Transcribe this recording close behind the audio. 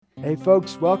Hey,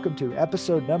 folks, welcome to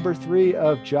episode number 3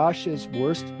 of Josh's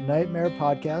Worst Nightmare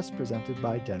podcast presented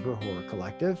by Denver Horror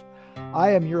Collective.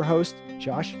 I am your host,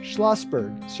 Josh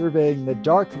Schlossberg, surveying the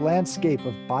dark landscape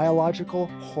of biological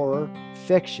horror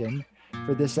fiction.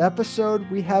 For this episode,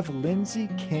 we have Lindsay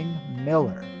King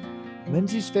Miller.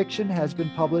 Lindsay's fiction has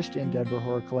been published in Denver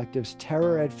Horror Collective's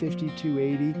Terror at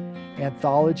 5280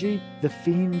 anthology, The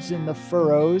Fiends in the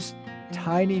Furrows,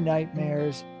 Tiny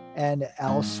Nightmares, and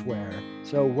Elsewhere.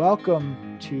 So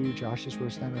welcome to Josh's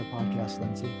Worst Nightmare podcast,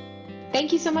 Lindsay.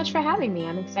 Thank you so much for having me.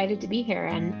 I'm excited to be here,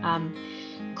 and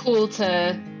cool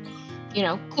to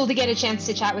get a chance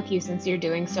to chat with you since you're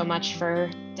doing so much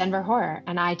for Denver Horror,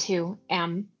 and I too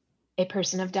am a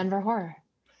person of Denver Horror.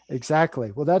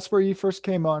 Exactly. Well, that's where you first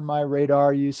came on my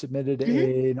radar. You submitted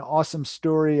an awesome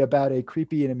story about a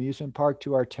creepy and amusement park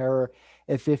to our Terror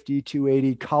at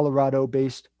 5280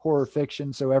 Colorado-based horror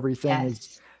fiction. So everything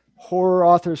is horror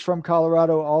authors from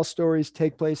Colorado. All stories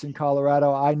take place in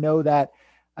Colorado. I know that.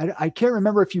 I can't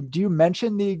remember if do you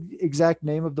mention the exact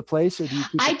name of the place, or do you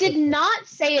keep I did not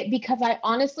say it because I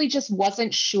honestly just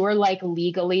wasn't sure, like,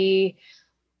 legally.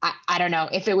 I don't know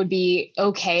if it would be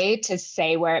okay to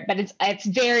say where, but it's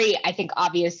very, I think,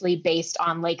 obviously based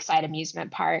on Lakeside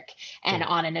Amusement Park and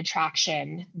on an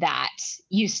attraction that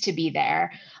used to be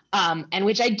there. And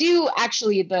which I do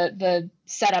actually, the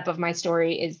setup of my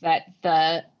story is that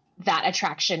that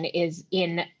attraction is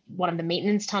in one of the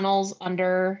maintenance tunnels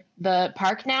under the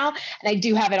park now. And I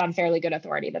do have it on fairly good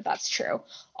authority that that's true,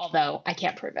 although I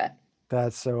can't prove it.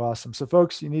 That's so awesome. So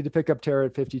folks, you need to pick up Terror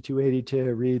at 5280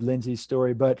 to read Lindsay's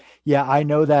story. But yeah, I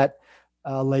know that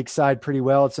Lakeside pretty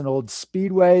well. It's an old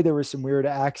speedway. There were some weird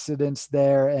accidents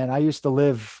there. And I used to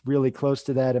live really close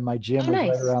to that, and my gym was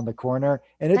right around the corner.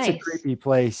 And it's a creepy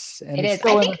place. And it is.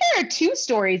 I think there are 2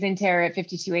 stories in Terror at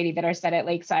 5280 that are set at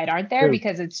Lakeside, aren't there? True.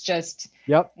 Because it's just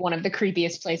one of the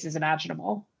creepiest places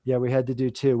imaginable. Yeah, we had to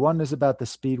do 2. One is about the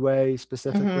speedway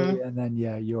specifically, and then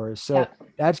yours. So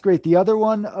that's great. The other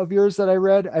one of yours that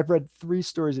I've read 3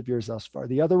 stories of yours thus far.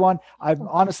 The other one, I'm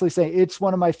honestly saying it's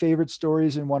one of my favorite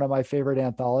stories in one of my favorite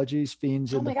anthologies,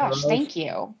 Fiends in the Furrows. Oh my gosh, thank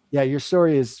you. Yeah, your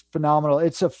story is phenomenal.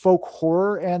 It's a folk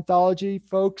horror anthology,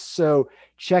 folks. So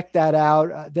check that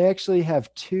out. They actually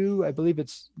have 2. I believe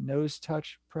it's Nose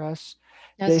Touch Press.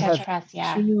 They have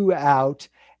 2 out.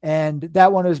 And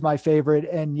that one is my favorite.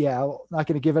 And yeah, I'm not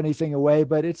going to give anything away,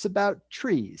 but it's about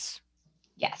trees.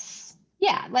 Yes.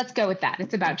 Yeah, let's go with that.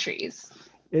 It's about trees.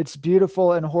 It's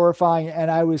beautiful and horrifying.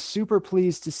 And I was super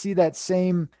pleased to see that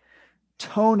same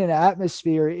tone and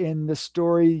atmosphere in the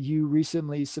story you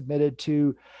recently submitted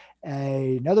to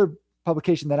another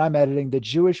publication that I'm editing, the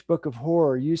Jewish Book of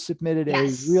Horror. You submitted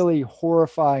a really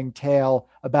horrifying tale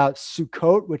about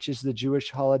Sukkot, which is the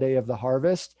Jewish holiday of the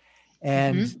harvest.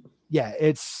 And yeah,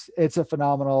 it's a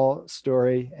phenomenal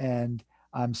story, and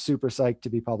I'm super psyched to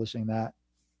be publishing that.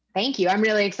 Thank you. I'm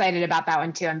really excited about that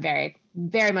one too. I'm very,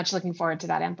 very much looking forward to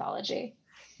that anthology.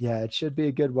 Yeah, it should be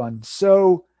a good one.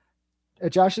 So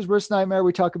at Josh's Worst Nightmare,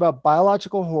 we talk about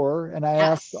biological horror, and I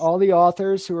asked all the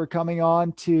authors who are coming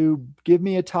on to give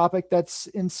me a topic that's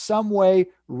in some way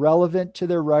relevant to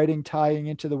their writing, tying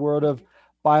into the world of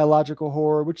biological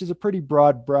horror, which is a pretty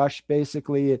broad brush.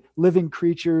 Basically, living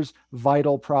creatures,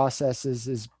 vital processes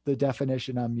is the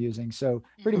definition I'm using. So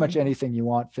pretty much anything you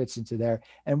want fits into there.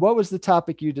 And what was the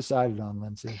topic you decided on,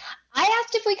 Lindsay? I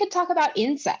asked if we could talk about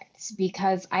insects,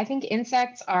 because I think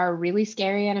insects are really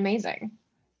scary and amazing.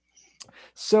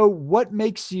 So what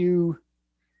makes you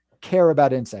care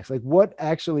about insects? Like, what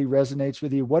actually resonates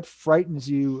with you? What frightens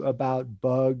you about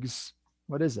bugs?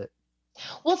 What is it?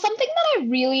 Well, something that I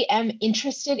really am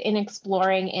interested in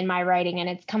exploring in my writing, and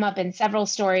it's come up in several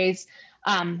stories,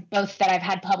 both that I've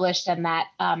had published and that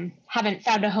haven't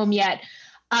found a home yet.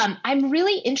 I'm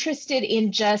really interested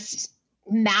in just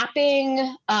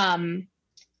mapping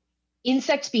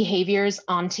insect behaviors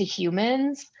onto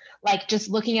humans, like just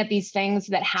looking at these things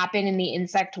that happen in the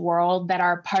insect world that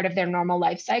are part of their normal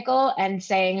life cycle and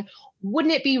saying,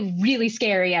 wouldn't it be really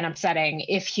scary and upsetting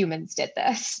if humans did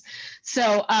this?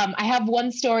 So I have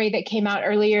one story that came out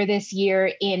earlier this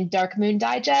year in Dark Moon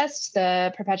Digest,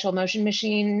 the Perpetual Motion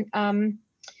Machine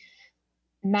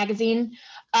magazine,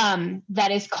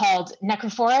 that is called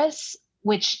Necrophorus,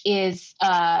 which is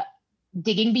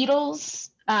digging beetles.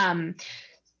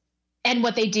 And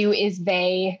what they do is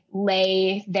they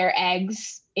lay their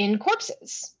eggs in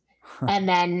corpses. And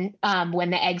then when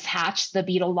the eggs hatch, the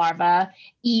beetle larvae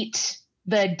eat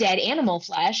the dead animal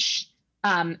flesh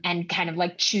and kind of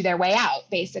like chew their way out,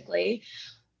 basically,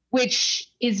 which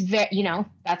is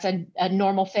that's a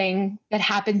normal thing that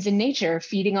happens in nature,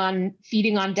 feeding on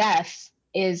death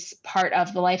is part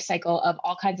of the life cycle of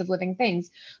all kinds of living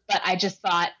things. But I just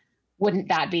thought, wouldn't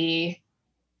that be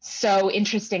so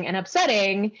interesting and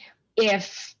upsetting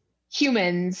if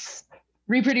humans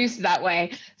reproduce that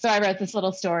way? So I wrote this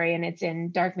little story, and it's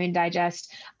in Darkmoon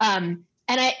Digest.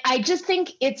 And I just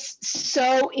think it's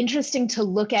so interesting to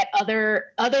look at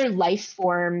other life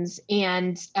forms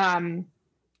and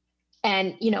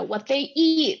what they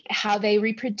eat, how they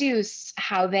reproduce,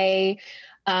 how they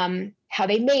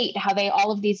mate, how they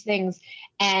all of these things,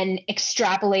 and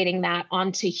extrapolating that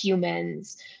onto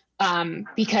humans,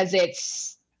 because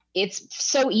it's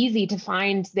so easy to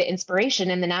find the inspiration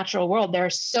in the natural world. There are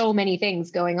so many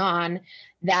things going on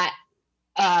that,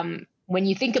 when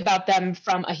you think about them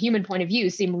from a human point of view,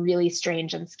 seem really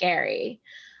strange and scary.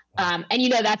 And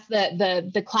that's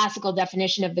the classical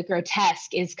definition of the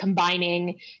grotesque, is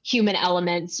combining human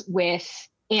elements with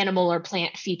animal or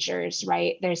plant features,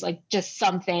 right? There's like just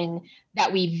something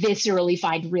that we viscerally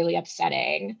find really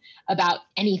upsetting about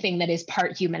anything that is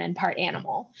part human and part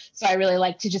animal. So I really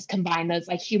like to just combine those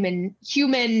like human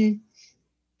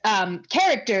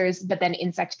characters, but then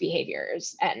insect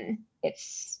behaviors, and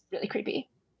it's really creepy.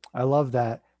 I love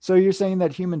that. So you're saying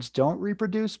that humans don't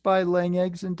reproduce by laying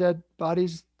eggs in dead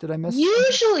bodies? Did I miss something?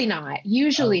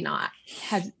 Usually not.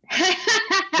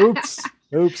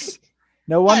 Oops.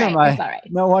 No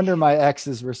wonder my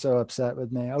exes were so upset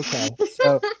with me. Okay.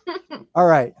 So, all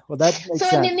right. Well, that makes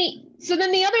sense.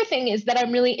 Then the other thing is that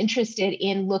I'm really interested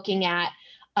in looking at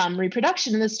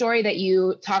reproduction. And the story that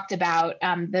you talked about,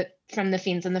 from The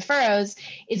Fiends and the Furrows,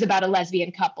 is about a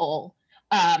lesbian couple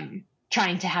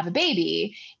trying to have a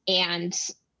baby, and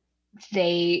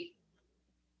they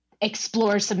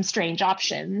explore some strange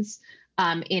options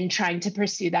in trying to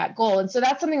pursue that goal. And so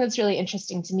that's something that's really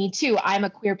interesting to me too. I'm a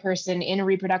queer person in a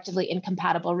reproductively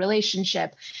incompatible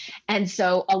relationship. And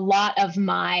so a lot of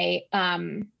my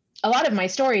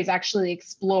stories actually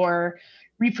explore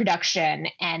reproduction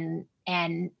and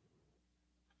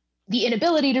the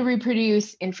inability to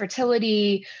reproduce,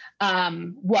 infertility,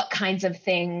 what kinds of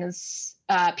things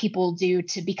people do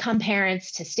to become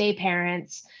parents, to stay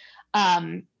parents.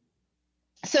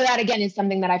 So that again is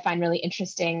something that I find really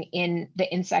interesting in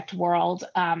the insect world.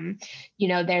 I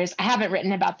haven't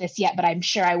written about this yet, but I'm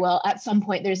sure I will at some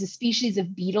point. There's a species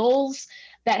of beetles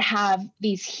that have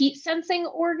these heat sensing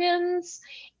organs,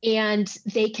 and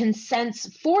they can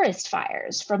sense forest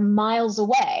fires from miles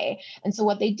away. And so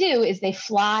what they do is they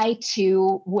fly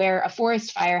to where a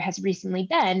forest fire has recently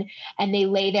been, and they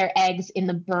lay their eggs in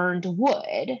the burned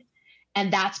wood.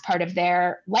 And that's part of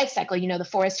their life cycle. The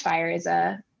forest fire is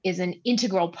an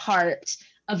integral part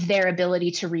of their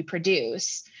ability to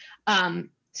reproduce.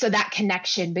 So that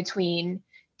connection between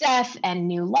death and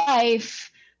new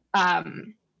life,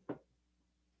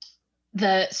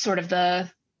 the sort of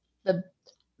the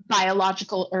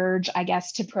biological urge, I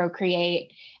guess, to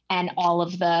procreate, and all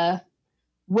of the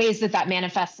ways that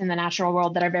manifests in the natural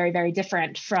world that are very, very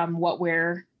different from what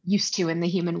we're used to in the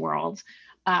human world.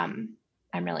 I'm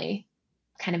really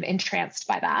kind of entranced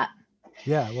by that.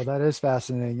 Yeah, well, that is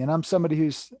fascinating. And I'm somebody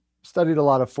who's studied a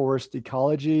lot of forest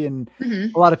ecology, and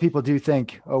a lot of people do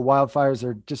think, wildfires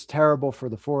are just terrible for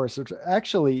the forest. It's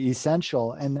actually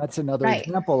essential. And that's another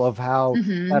example of how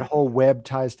that whole web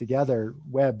ties together.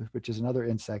 Web, which is another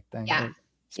insect thing. Yeah.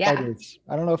 Spiders.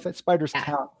 I don't know if spiders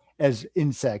count as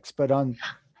insects, but on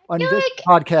this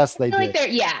podcast, they do.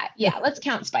 Let's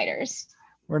count spiders.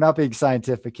 We're not being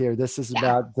scientific here. This is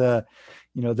about the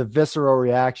visceral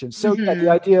reaction. So the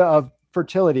idea of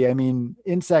fertility, I mean,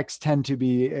 insects tend to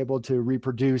be able to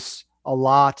reproduce a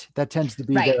lot. That tends to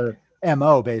be their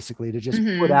MO, basically, to just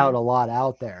put out a lot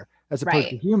out there, as opposed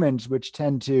to humans, which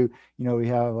tend to, we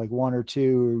have like one or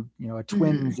two, a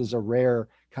twins is a rare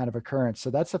kind of occurrence. So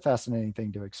that's a fascinating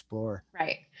thing to explore.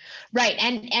 Right.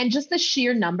 And just the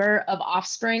sheer number of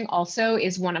offspring also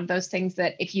is one of those things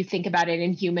that, if you think about it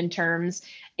in human terms,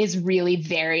 is really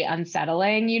very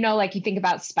unsettling. Like you think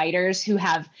about spiders who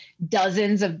have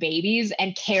dozens of babies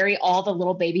and carry all the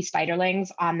little baby spiderlings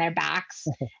on their backs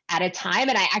at a time.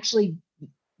 And I actually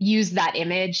used that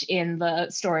image in the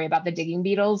story about the digging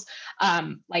beetles.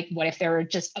 Like, what if there were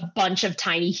just a bunch of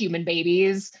tiny human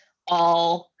babies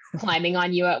all climbing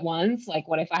on you at once? Like,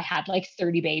 what if I had like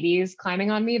 30 babies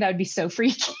climbing on me? That would be so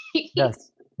freaky.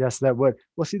 Yes, that would.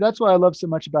 Well, see, that's what I love so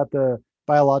much about the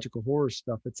biological horror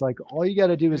stuff. It's like, all you got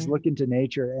to do is look into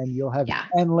nature, and you'll have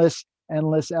endless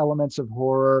elements of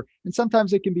horror. And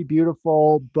sometimes it can be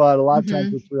beautiful, but a lot of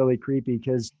times it's really creepy,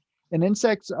 because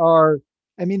insects are,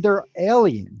 they're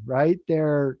alien, right? They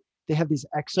have these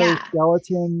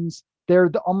exoskeletons.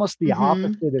 They're almost the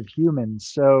opposite of humans.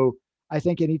 So I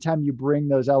think anytime you bring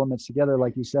those elements together,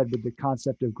 like you said, with the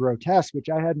concept of grotesque, which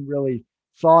I hadn't really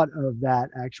thought of that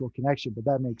actual connection, but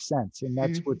that makes sense. And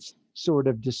that's Mhm. what's sort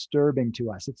of disturbing to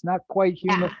us. It's not quite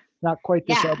human, Yeah. not quite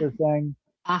this Yeah. other thing.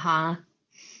 Uh-huh. So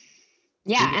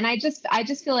Yeah, and I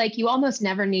just feel like you almost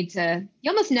never need to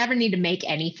make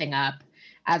anything up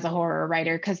as a horror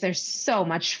writer because there's so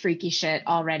much freaky shit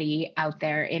already out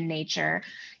there in nature.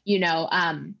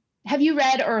 Have you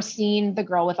read or seen The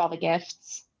Girl with All the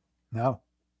Gifts? no.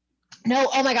 No,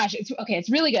 oh my gosh, it's okay. It's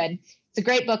really good. It's a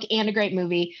great book and a great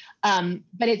movie.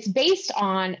 But it's based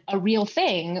on a real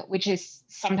thing, which is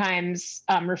sometimes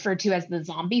referred to as the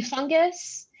zombie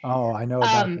fungus. Oh, I know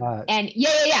about that. And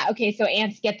yeah. Okay, so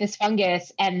ants get this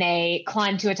fungus and they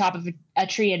climb to the top of a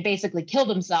tree and basically kill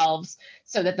themselves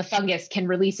so that the fungus can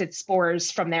release its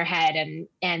spores from their head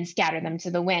and scatter them to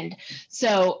the wind.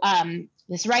 So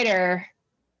this writer,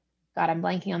 God, I'm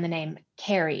blanking on the name,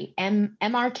 Carey,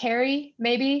 M.R. Carey,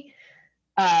 maybe.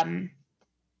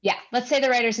 Yeah, let's say the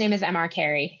writer's name is M.R.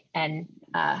 Carey, and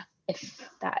if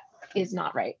that is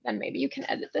not right, then maybe you can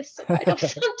edit this so I don't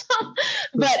sound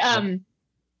dumb.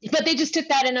 But they just took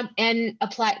that and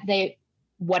applied.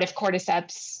 What if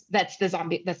cordyceps? That's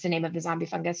the name of the zombie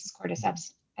fungus, is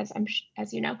cordyceps,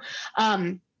 as you know.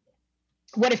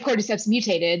 What if cordyceps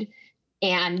mutated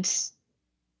and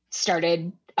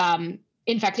started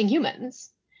infecting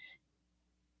humans?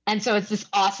 And so it's this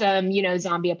awesome,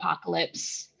 zombie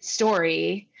apocalypse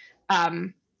story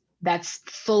that's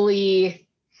fully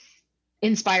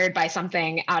inspired by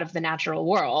something out of the natural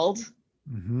world.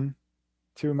 Mm-hmm.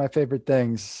 Two of my favorite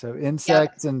things. So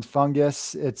insects and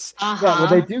fungus. It's well,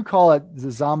 they Uh-huh. do call it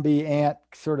the zombie ant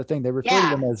sort of thing. They refer to Yeah.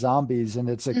 them as zombies, and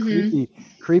it's a Mm-hmm.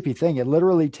 creepy thing. It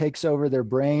literally takes over their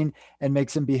brain and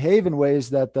makes them behave in ways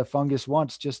that the fungus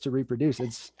wants just to reproduce.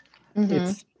 Mm-hmm.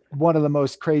 It's one of the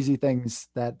most crazy things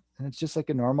that, and it's just like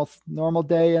a normal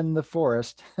day in the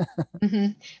forest.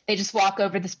 Mm-hmm. They just walk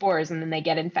over the spores and then they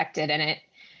get infected, and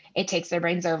it takes their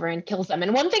brains over and kills them.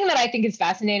 And one thing that I think is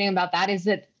fascinating about that is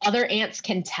that other ants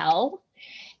can tell,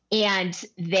 and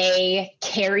they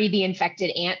carry the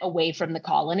infected ant away from the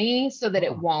colony so that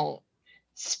it Oh. won't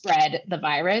spread the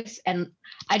virus. And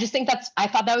I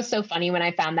thought that was so funny when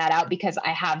I found that out, because I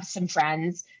have some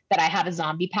friends that I have a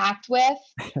zombie pact with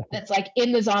that's like,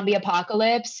 in the zombie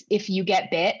apocalypse, if you get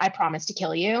bit, I promise to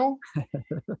kill you.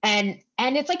 And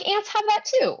it's like ants have that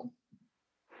too.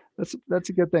 That's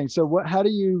a good thing. So how do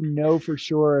you know for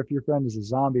sure if your friend is a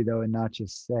zombie though and not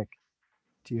just sick?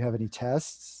 Do you have any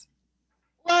tests?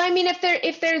 Well, I mean,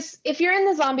 if you're in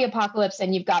the zombie apocalypse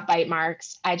and you've got bite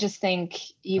marks, I just think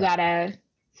you gotta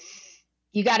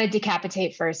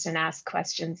decapitate first and ask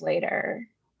questions later.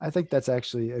 I think that's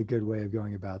actually a good way of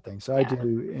going about things. So I Yeah.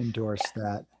 do endorse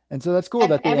that. And so that's cool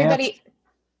that the ants, Everybody,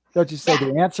 don't you say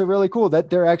yeah. the ants are really cool that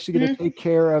they're actually going to Mhm. take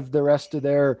care of the rest of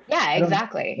Yeah, I don't,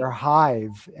 exactly. their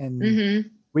hive. And Hmm.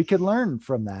 we could learn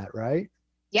from that, right?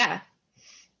 Yeah.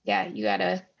 Yeah. You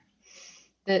gotta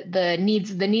the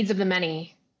needs of the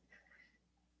many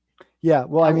Yeah.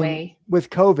 Well, I mean, outweigh. with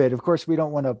COVID, of course, we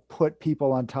don't want to put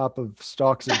people on top of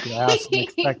stalks of grass and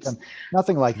expect them,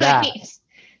 nothing like that. Right.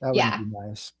 That wouldn't Yeah. be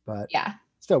nice, but Yeah.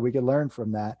 still, we could learn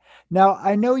from that. Now,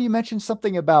 I know you mentioned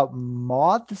something about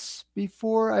moths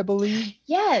before, I believe.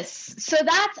 Yes. So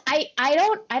that's I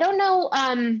don't know.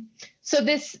 So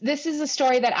this is a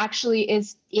story that actually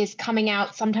is coming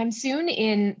out sometime soon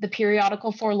in the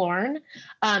periodical Forlorn.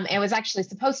 It was actually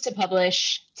supposed to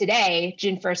publish today,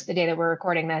 June 1st, the day that we're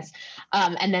recording this.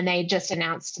 And then they just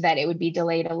announced that it would be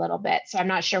delayed a little bit. So I'm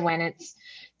not sure when it's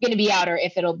going to be out or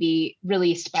if it'll be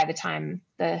released by the time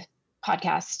the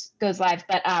podcast goes live.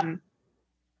 But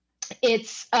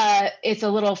it's a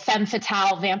little femme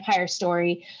fatale vampire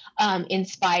story,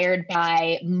 inspired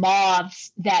by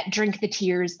moths that drink the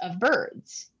tears of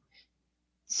birds.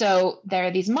 So there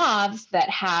are these moths that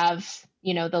have,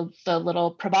 the little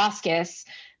proboscis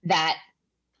that,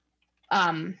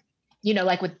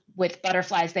 like with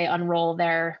butterflies, they unroll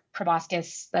their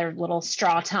proboscis, their little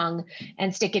straw tongue,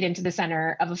 and stick it into the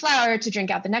center of a flower to drink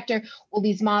out the nectar. Well,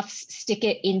 these moths stick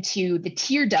it into the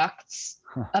tear ducts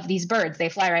Huh. of these birds. They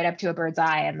fly right up to a bird's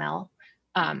eye and they'll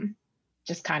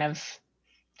just kind of,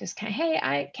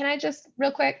 hey, can I just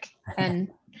real quick and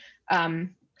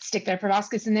stick their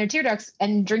proboscis in their tear ducts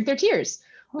and drink their tears,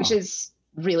 which Huh. is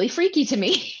really freaky to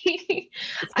me.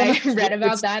 It's kind of, I read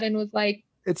about that and was like,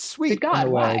 it's good sweet in a God,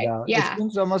 way, why? though. It Yeah.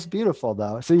 seems almost beautiful,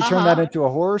 though. So you turn that Uh-huh. into a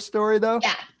horror story, though?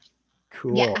 Yeah.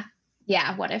 Cool. Yeah.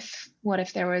 Yeah. What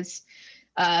if there was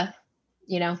a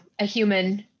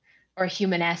human or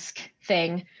human-esque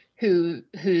thing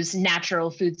whose natural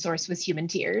food source was human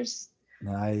tears?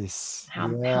 Nice. How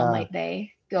Yeah. might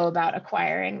they go about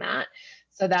acquiring that.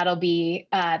 So that'll be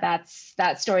that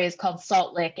story is called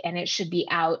Salt Lick, and it should be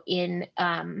out in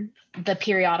the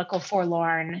periodical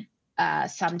Forlorn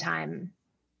sometime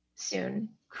soon,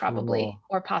 probably, Cool.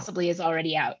 or possibly is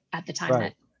already out at the time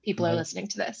that people are listening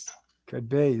to this. Could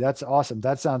be. That's awesome.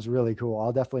 That sounds really cool.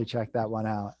 I'll definitely check that one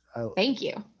out. Thank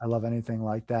you. I love anything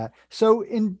like that. So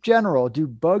in general, do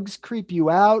bugs creep you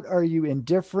out? Are you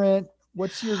indifferent?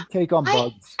 What's your take on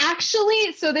bugs?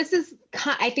 Actually, so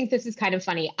I think this is kind of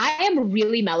funny. I am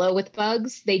really mellow with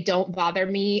bugs. They don't bother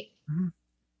me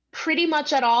pretty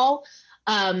much at all.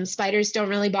 Spiders don't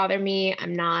really bother me.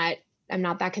 I'm not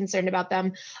that concerned about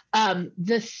them.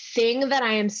 The thing that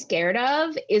I am scared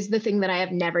of is the thing that I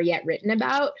have never yet written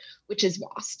about, which is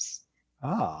wasps.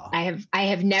 Ah. I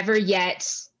have never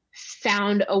yet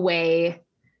found a way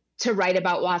to write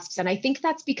about wasps. And I think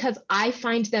that's because I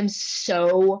find them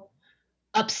so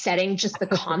upsetting, just the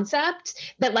concept,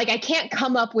 that like I can't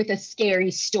come up with a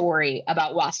scary story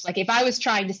about wasps. Like if I was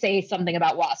trying to say something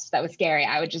about wasps that was scary,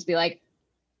 I would just be like,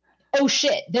 oh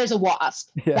shit, there's a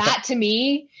wasp. Yeah. That to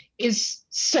me is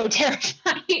so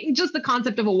terrifying. Just the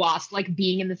concept of a wasp like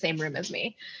being in the same room as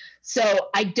me. So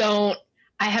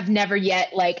I have never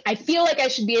yet, like, I feel like I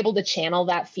should be able to channel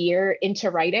that fear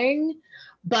into writing,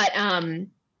 but I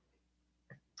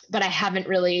haven't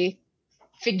really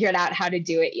figured out how to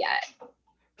do it yet.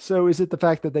 So is it the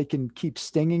fact that they can keep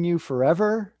stinging you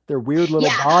forever? Their weird little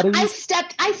bodies? I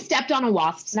stepped on a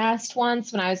wasp's nest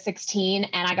once when I was 16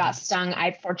 and I got stung.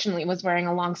 I fortunately was wearing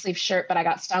a long sleeve shirt, but I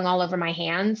got stung all over my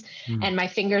hands and my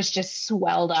fingers just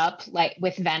swelled up like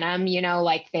with venom,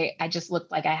 like I just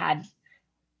looked like I had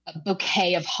a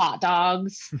bouquet of hot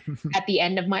dogs at the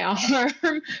end of my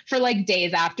arm for like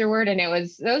days afterward. And it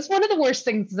was one of the worst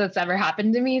things that's ever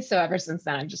happened to me. So ever since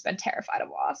then, I've just been terrified of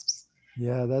wasps.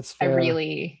 Yeah, that's fair.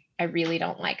 I really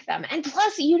don't like them. And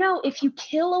plus, if you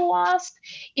kill a wasp,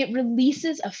 it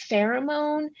releases a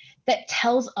pheromone that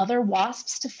tells other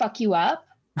wasps to fuck you up.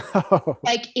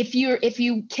 Like if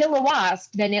you kill a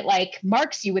wasp, then it like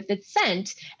marks you with its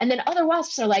scent. And then other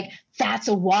wasps are like, that's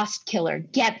a wasp killer.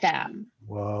 Get them.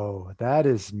 Whoa, that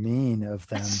is mean of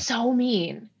them. That's so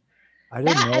mean. I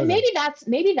didn't know that.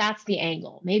 Maybe that's the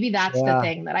angle. Maybe that's the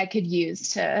thing that I could use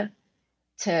to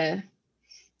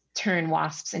turn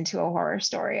wasps into a horror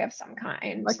story of some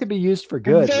kind. That could be used for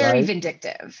good. Very right?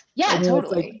 Vindictive. Yeah,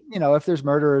 totally. It's like, if there's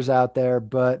murderers out there,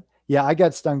 but yeah, I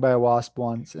got stung by a wasp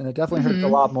once and it definitely hurts a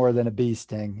lot more than a bee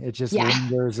sting. It just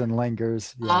lingers and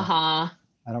lingers. Yeah. I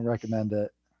don't recommend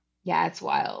it. Yeah, it's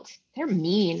wild. They're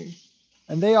mean.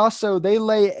 And they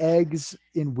lay eggs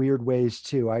in weird ways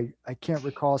too. I can't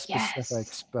recall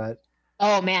specifics, but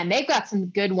oh man, they've got some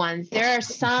good ones. There are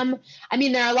some,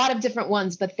 there are a lot of different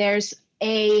ones, but there's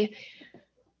a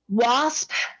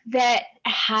wasp that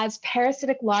has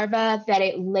parasitic larvae that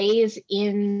it lays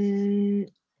in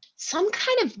some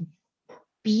kind of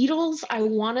beetles, I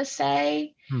want to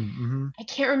say. I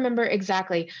can't remember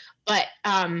exactly, but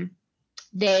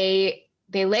they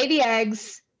lay the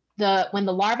eggs. When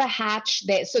the larvae hatch,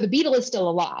 so the beetle is still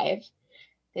alive.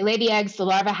 They lay the eggs, the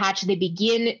larvae hatch, they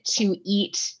begin to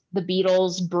eat the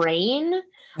beetle's brain.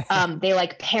 They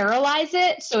like paralyze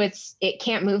it so it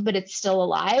can't move, but it's still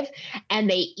alive, and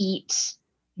they eat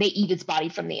its body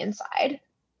from the inside.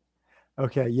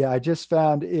 Okay, yeah, I just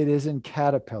found it is in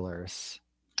caterpillars.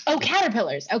 Oh,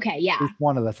 caterpillars. Okay, yeah. It's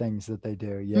one of the things that they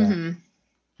do. Yeah.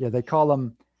 Yeah, they call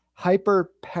them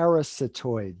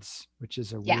hyperparasitoids, which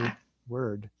is a weird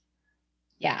word.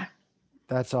 Yeah.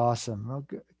 That's awesome. Well,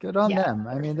 good on them.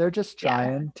 They're just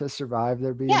trying to survive.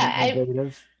 They're being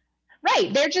innovative.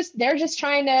 Right. They're just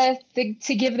trying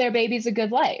to give their babies a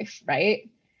good life, right?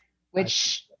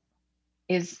 Which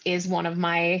is one of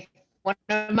my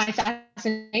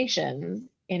fascinations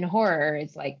in horror.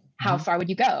 It's like, how far would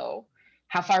you go?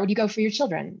 How far would you go for your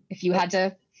children if you had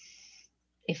to?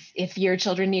 If your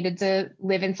children needed to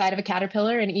live inside of a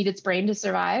caterpillar and eat its brain to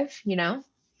survive,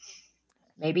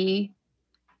 maybe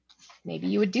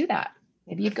you would do that.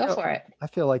 Maybe you'd go for it. I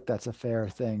feel like that's a fair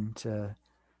thing to.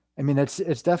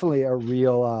 It's definitely a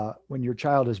real, when your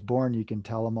child is born, you can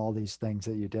tell them all these things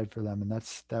that you did for them. And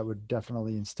that would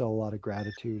definitely instill a lot of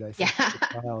gratitude, I think, for the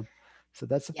child. So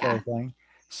that's a fair thing.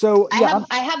 So I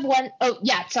have one. Oh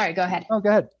yeah. Sorry. Go ahead. Oh, go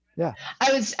ahead. Yeah.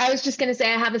 I was just going to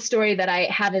say, I have a story that I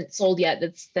haven't sold yet.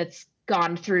 That's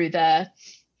gone through the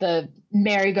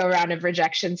merry-go-round of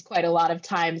rejections quite a lot of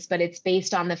times, but it's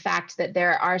based on the fact that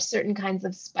there are certain kinds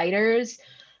of spiders,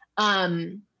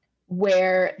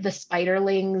 where the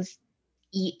spiderlings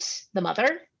eat the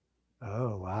mother.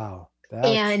 Oh, wow. That's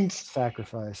And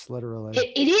sacrifice, literally.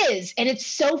 it is. And it's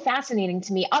so fascinating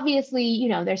to me. Obviously,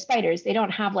 they're spiders. They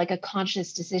don't have like a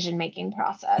conscious decision-making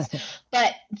process.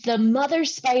 But the mother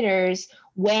spiders,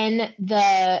 when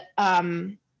the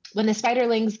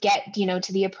spiderlings get,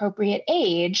 to the appropriate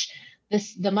age,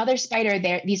 the mother spider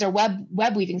there, these are web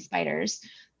weaving spiders.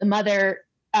 The mother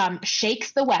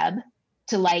shakes the web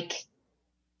to like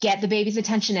get the baby's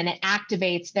attention, and it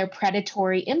activates their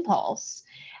predatory impulse.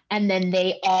 And then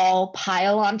they all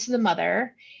pile onto the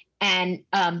mother and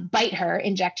bite her,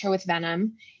 inject her with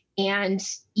venom, and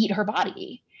eat her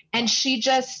body. And she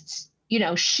just,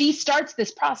 she starts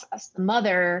this process. The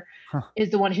mother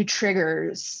is the one who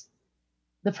triggers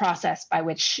the process by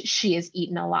which she is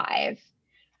eaten alive.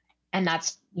 And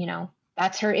that's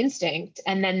her instinct.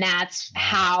 And then that's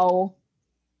how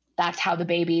the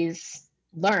babies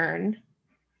learn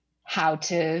how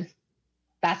to,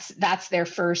 that's their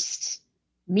first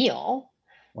meal.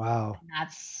 Wow. And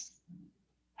that's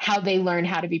how they learn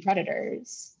how to be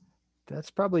predators. That's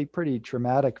probably pretty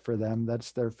traumatic for them.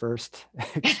 That's their first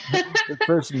their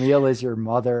first meal is your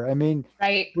mother. I mean,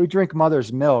 right. We drink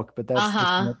mother's milk, but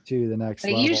that's to the next but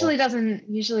it level.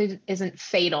 usually isn't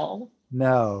fatal.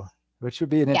 No, which would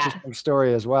be an interesting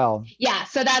story as well. Yeah.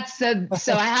 So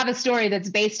so I have a story that's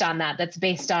based on that. That's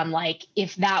based on like,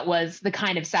 if that was the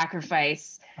kind of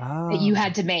sacrifice that you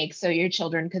had to make so your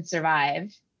children could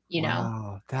survive,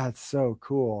 Wow, that's so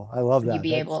cool. I love that.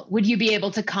 Would you be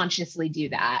able to consciously do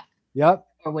that? Yep.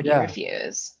 Or would you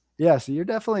refuse? Yeah. So you're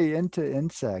definitely into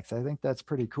insects. I think that's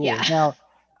pretty cool. Yeah. Now,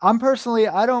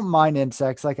 I don't mind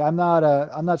insects. Like I'm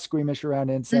not squeamish around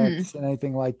insects and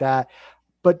anything like that.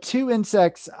 But two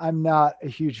insects I'm not a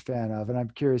huge fan of, and I'm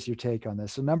curious your take on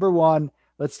this. So number one,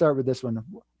 let's start with this one,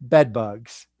 bed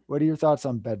bugs. What are your thoughts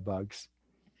on bed bugs?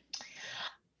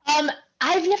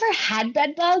 I've never had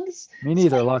bed bugs. Me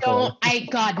neither, luckily.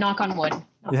 God, knock on wood.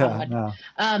 No.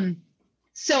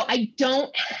 So I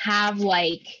don't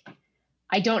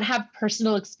have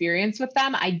personal experience with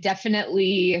them. I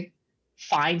definitely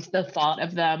find the thought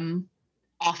of them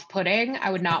off-putting. I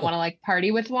would not want to like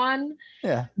party with one.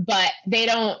 Yeah. But they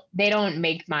don't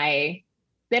make my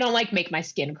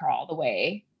skin crawl the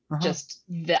way just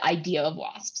the idea of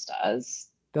wasps does.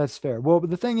 That's fair. Well,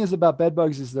 the thing is about bed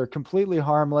bugs is they're completely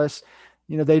harmless.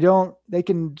 They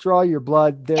can draw your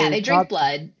blood. They drink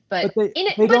blood, but in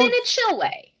a chill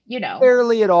way.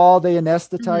 Barely at all. They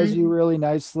anesthetize you really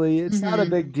nicely. It's not a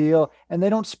big deal, and they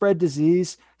don't spread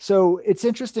disease. So it's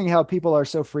interesting how people are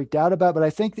so freaked out about it, but I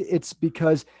think it's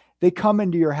because they come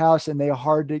into your house and they're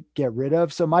hard to get rid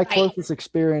of. So my closest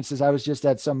experience is I was just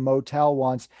at some motel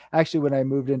once, actually when I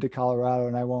moved into Colorado,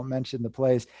 and I won't mention the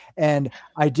place, and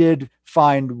I did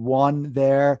find one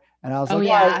there, and I was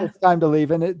it's time to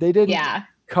leave. And they didn't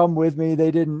come with me.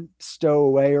 They didn't stow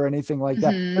away or anything like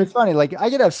that. But it's funny. Like I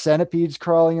could have centipedes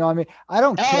crawling on me. I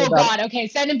don't care. God. Okay.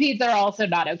 Centipedes are also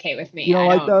not okay with me. You don't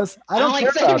like those? I don't care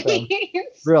about them.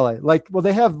 Really? Like, well,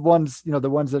 they have ones, the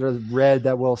ones that are red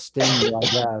that will sting you, I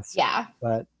guess. Yeah.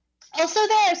 But also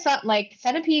there are some like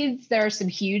centipedes. There are some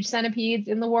huge centipedes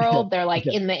in the world. They're like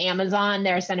in the Amazon.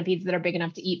 There are centipedes that are big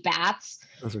enough to eat bats.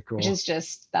 Those are cool. Which is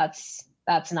just, that's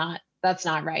not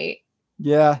right.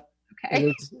 Yeah.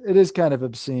 Okay. It is kind of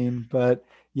obscene, but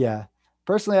yeah,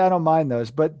 personally, I don't mind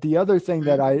those. But the other thing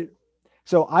that I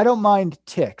don't mind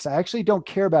ticks. I actually don't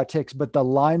care about ticks, but the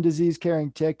Lyme disease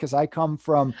carrying tick, because I come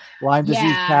from Lyme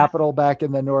disease capital back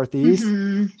in the Northeast.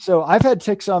 So I've had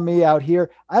ticks on me out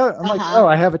here. I'm like, oh,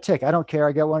 I have a tick. I don't care.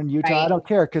 I got one in Utah. Right. I don't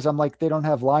care because I'm like, they don't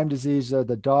have Lyme disease or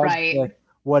the dog tick,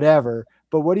 whatever.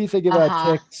 But what do you think about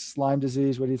ticks, Lyme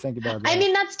disease? What do you think about that? I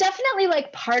mean, that's definitely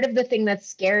like part of the thing that's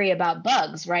scary about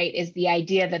bugs, right? Is the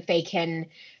idea that they can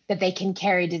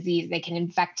carry disease. They can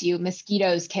infect you.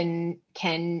 Mosquitoes can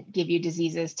give you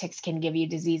diseases. Ticks can give you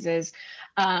diseases.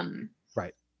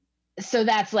 Right. So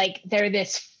that's like, they're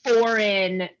this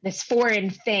foreign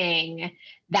thing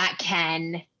that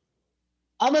can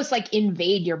almost like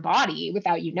invade your body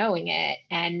without you knowing it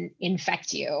and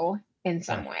infect you in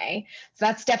some way. So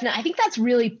that's definitely, I think that's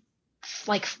really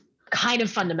like kind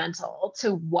of fundamental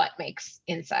to what makes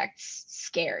insects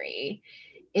scary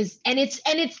and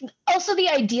it's also the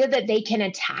idea that they can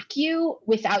attack you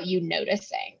without you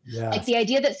noticing. Yes. Like the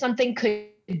idea that something could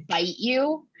bite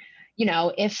you,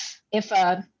 if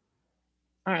a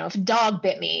dog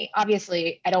bit me,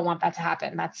 obviously I don't want that to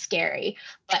happen. That's scary,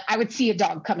 but I would see a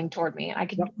dog coming toward me and I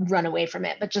could run away from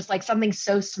it. But just like something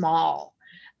so small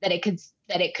that it could,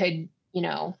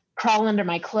 crawl under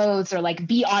my clothes or like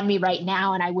be on me right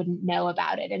now and I wouldn't know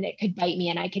about it and it could bite me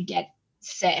and I could get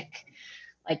sick.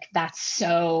 Like that's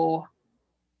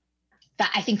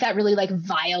that I think that really like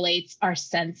violates our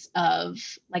sense of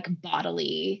like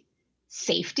bodily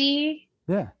safety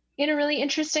Yeah. in a really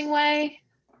interesting way.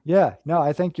 Yeah. No,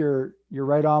 I think you're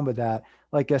right on with that.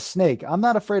 Like a snake. I'm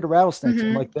not afraid of rattlesnakes. I'm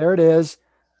Mm-hmm. like, there it is.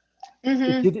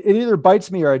 Mm-hmm. It either bites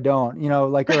me or I don't,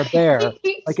 like, or a bear.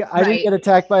 Right. Like I didn't Right. get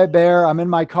attacked by a bear. I'm in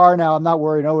my car now. I'm not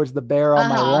worried. Oh, it's the bear on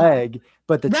my Uh-huh. leg.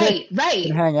 But the tick Right. can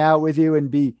Right. hang out with you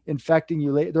and be infecting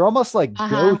you later. They're almost like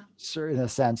Uh-huh. ghosts in a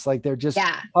sense. Like they're just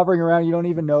Yeah. hovering around. You don't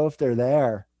even know if they're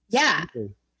there. It's Yeah.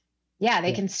 creepy. Yeah. They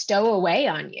Yeah. can stow away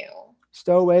on you.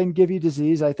 Stow away and give you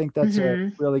disease. I think that's a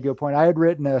Mm-hmm. really good point. I had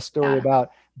written a story Yeah.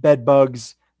 about bed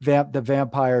bugs, the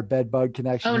vampire bed bug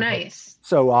connection. Oh, And it's nice.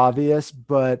 so obvious,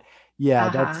 but yeah,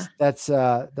 Uh-huh. that's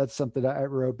something that I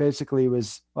wrote. Basically, well,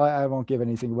 I won't give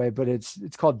anything away, but it's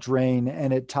called Drain,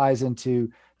 and it ties into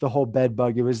the whole bed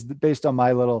bug. It was based on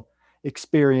my little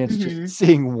experience just Mm-hmm.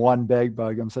 seeing one bed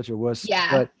bug. I'm such a wuss, Yeah.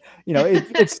 but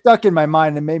it stuck in my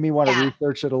mind and made me want to Yeah.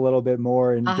 research it a little bit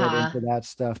more and get Uh-huh. into that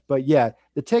stuff. But yeah,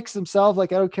 the ticks themselves,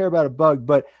 like I don't care about a bug,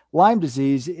 but Lyme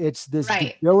disease, it's this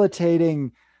Right.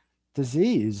 debilitating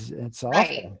disease. It's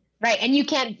Right. awful. Right. And you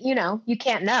can't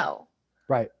know.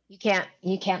 Right. You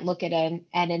can't look at an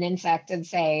insect and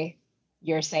say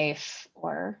you're safe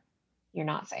or you're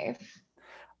not safe.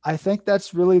 I think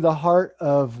that's really the heart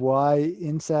of why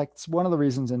one of the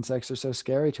reasons insects are so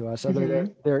scary to us, other than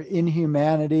Mm-hmm. their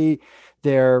inhumanity,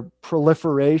 their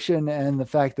proliferation, and the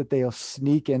fact that they'll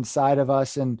sneak inside of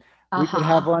us. And we could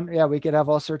have Uh-huh. one, yeah, we could have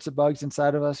all sorts of bugs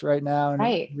inside of us right now, and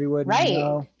Right. we wouldn't Right.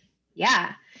 know.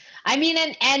 Yeah. I mean,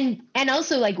 and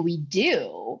also like we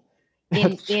do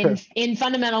in That's in true. in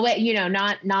fundamental way,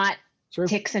 not True.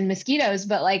 ticks and mosquitoes,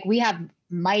 but like we have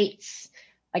mites.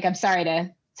 Like I'm sorry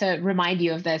to remind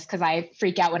you of this because I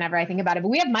freak out whenever I think about it, but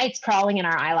we have mites crawling in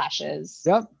our eyelashes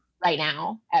Yep. right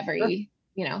now,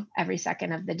 Sure. every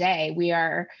second of the day. We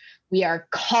are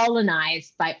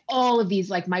colonized by all of these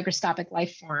like microscopic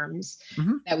life forms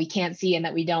Mhm. that we can't see and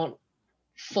that we don't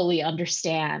fully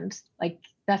understand. Like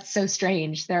that's so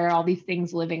strange. There are all these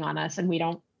things living on us and we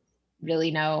don't really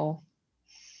know.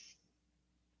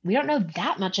 We don't know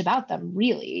that much about them,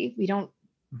 really. We don't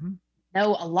Mhm.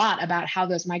 know a lot about how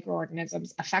those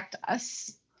microorganisms affect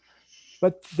us.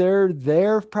 But they're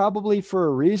there probably for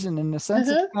a reason. In a sense,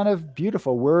 it's Mm-hmm. kind of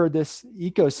beautiful. We're this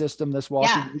ecosystem, this walking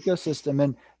Yeah. ecosystem,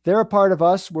 and they're a part of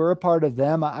us. We're a part of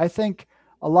them. I think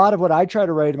a lot of what I try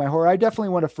to write in my horror, I definitely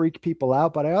want to freak people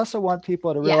out, but I also want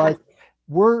people to Yeah. realize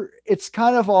it's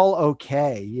kind of all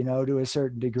okay, to a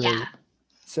certain degree. Yeah.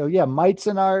 So yeah, mites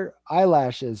in our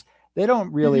eyelashes, they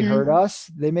don't really hurt Mm-hmm. us.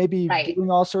 They may be Right. doing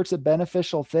all sorts of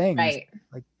beneficial things. Right.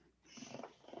 Like,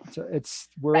 so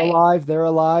we're Right. alive, they're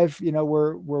alive,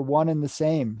 we're one and the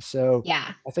same. So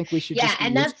Yeah. I think we should Yeah. just get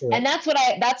And used to it. that's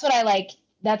what I like.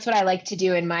 That's what I like to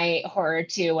do in my horror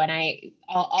too. When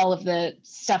all of the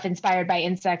stuff inspired by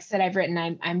insects that I've written,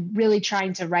 I'm really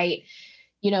trying to write,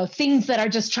 things that are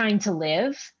just trying to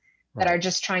live, that Right. are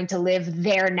just trying to live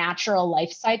their natural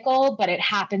life cycle, but it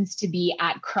happens to be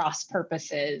at cross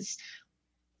purposes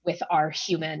with our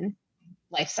human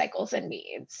life cycles and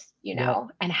needs, Yep.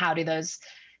 and how do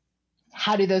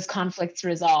those conflicts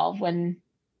resolve when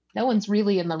no one's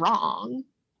really in the wrong?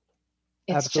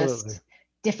 It's Absolutely. just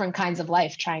different kinds of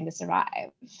life trying to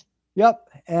survive. Yep.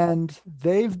 And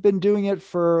they've been doing it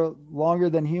for longer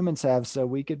than humans have. So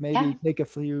we could maybe Yeah. take a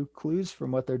few clues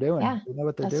from what they're doing. Yeah. They know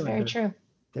what they're That's doing. very true.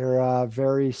 They're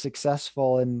very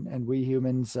successful, and we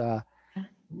humans,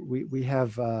 we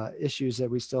have issues that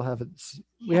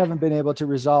we haven't been able to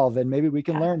resolve, and maybe we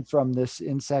can Yeah. learn from this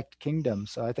insect kingdom.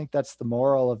 So I think that's the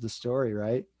moral of the story,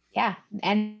 right? Yeah.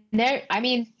 And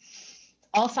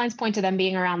all signs point to them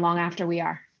being around long after we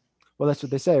are. Well, that's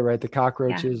what they say, right? The Yeah.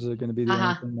 cockroaches are going to be the only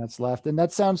Uh-huh. thing that's left, and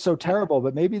that sounds so terrible,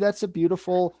 but maybe that's a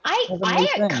beautiful heavenly I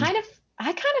thing. kind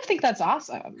of think that's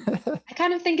awesome. I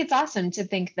kind of think it's awesome to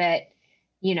think that,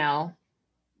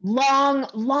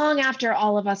 long after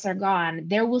all of us are gone,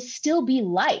 there will still be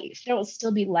life. There will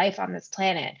still be life on this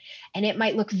planet. And it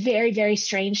might look very, very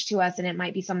strange to us, and it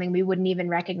might be something we wouldn't even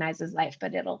recognize as life,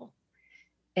 but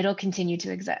it'll continue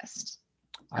to exist.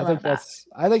 I love that.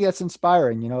 I think that's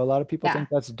inspiring. A lot of people Yeah. think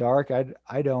that's dark.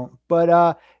 I don't.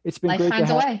 But it's been Life great to finds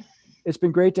a way. it's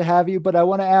been great to have you. But I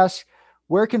want to ask,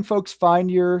 where can folks find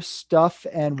your stuff,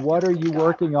 and what are you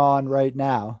working on right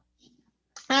now?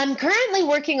 I'm currently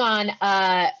working on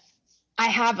I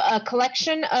have a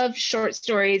collection of short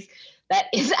stories that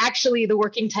is actually, the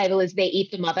working title is They Eat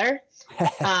the Mother.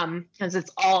 Because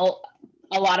it's all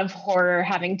a lot of horror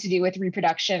having to do with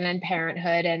reproduction and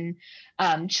parenthood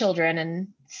and children and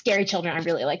scary children. I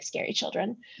really like scary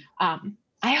children.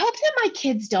 I hope that my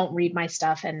kids don't read my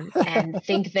stuff and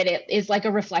think that it is like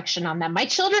a reflection on them. My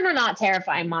children are not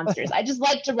terrifying monsters. I just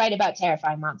like to write about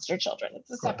terrifying monster children. It's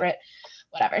a separate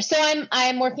whatever. So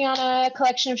I'm working on a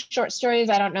collection of short stories.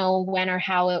 I don't know when or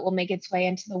how it will make its way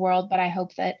into the world, but I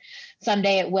hope that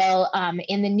someday it will.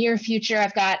 In the near future,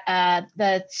 I've got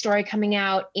the story coming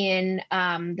out in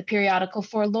the periodical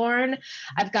Forlorn.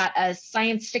 I've got a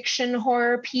science fiction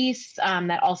horror piece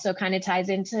that also kind of ties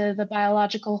into the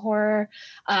biological horror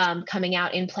coming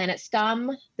out in Planet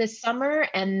Scum this summer.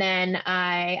 And then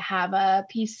I have a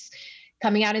piece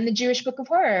coming out in the Jewish Book of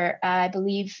Horror, I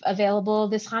believe available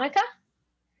this Hanukkah.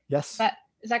 Yes.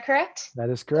 Is that correct? That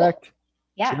is correct. Cool.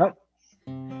 Yeah. Yep.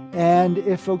 And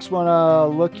if folks want to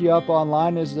look you up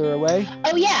online, is there a way?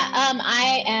 Oh, yeah.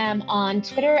 I am on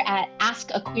Twitter at Ask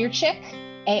a Queer Chick,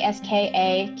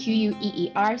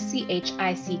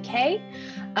 AskAQueerChick.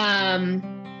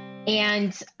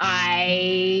 And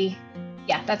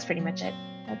that's pretty much it.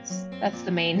 That's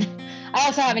the main. I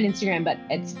also have an Instagram, but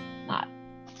it's not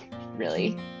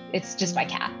really. It's just my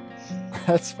cat.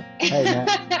 That's hey man.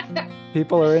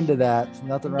 People are into that. There's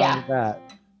nothing wrong with that.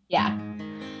 Yeah.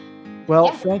 Well,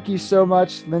 thank you so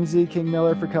much, Lindsay King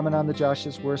Miller, for coming on the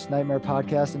Josh's Worst Nightmare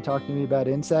podcast and talking to me about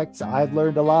insects. I've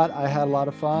learned a lot. I had a lot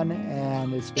of fun,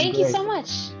 and it's been Thank you so much.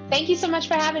 Thank you so much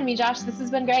for having me, Josh. This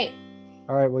has been great.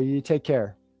 All right. Well, you take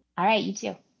care. All right. You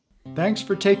too. Thanks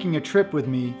for taking a trip with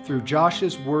me through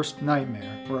Josh's Worst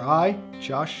Nightmare, where I,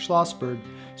 Josh Schlossberg,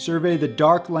 survey the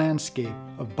dark landscape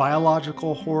of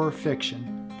biological horror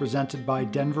fiction presented by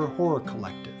Denver Horror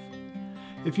Collective.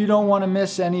 If you don't want to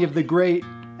miss any of the great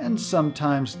and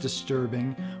sometimes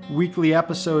disturbing weekly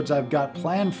episodes I've got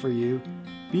planned for you,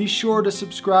 be sure to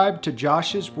subscribe to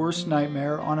Josh's Worst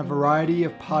Nightmare on a variety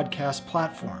of podcast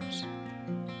platforms.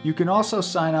 You can also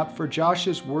sign up for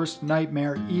Josh's Worst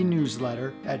Nightmare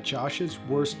e-newsletter at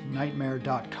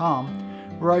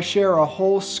joshsworstnightmare.com, where I share a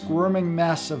whole squirming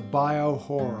mess of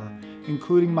bio-horror,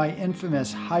 including my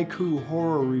infamous haiku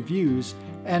horror reviews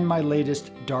and my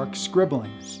latest dark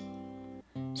scribblings.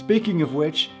 Speaking of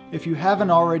which, if you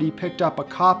haven't already picked up a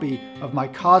copy of my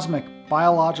cosmic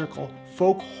biological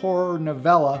folk horror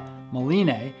novella,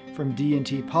 Maline, from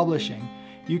D&T Publishing,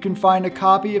 you can find a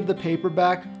copy of the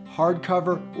paperback,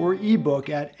 hardcover, or ebook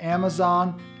at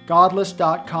Amazon,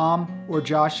 Godless.com, or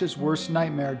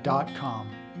Josh'sWorstNightmare.com.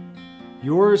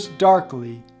 Yours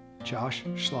darkly, Josh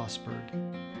Schlossberg.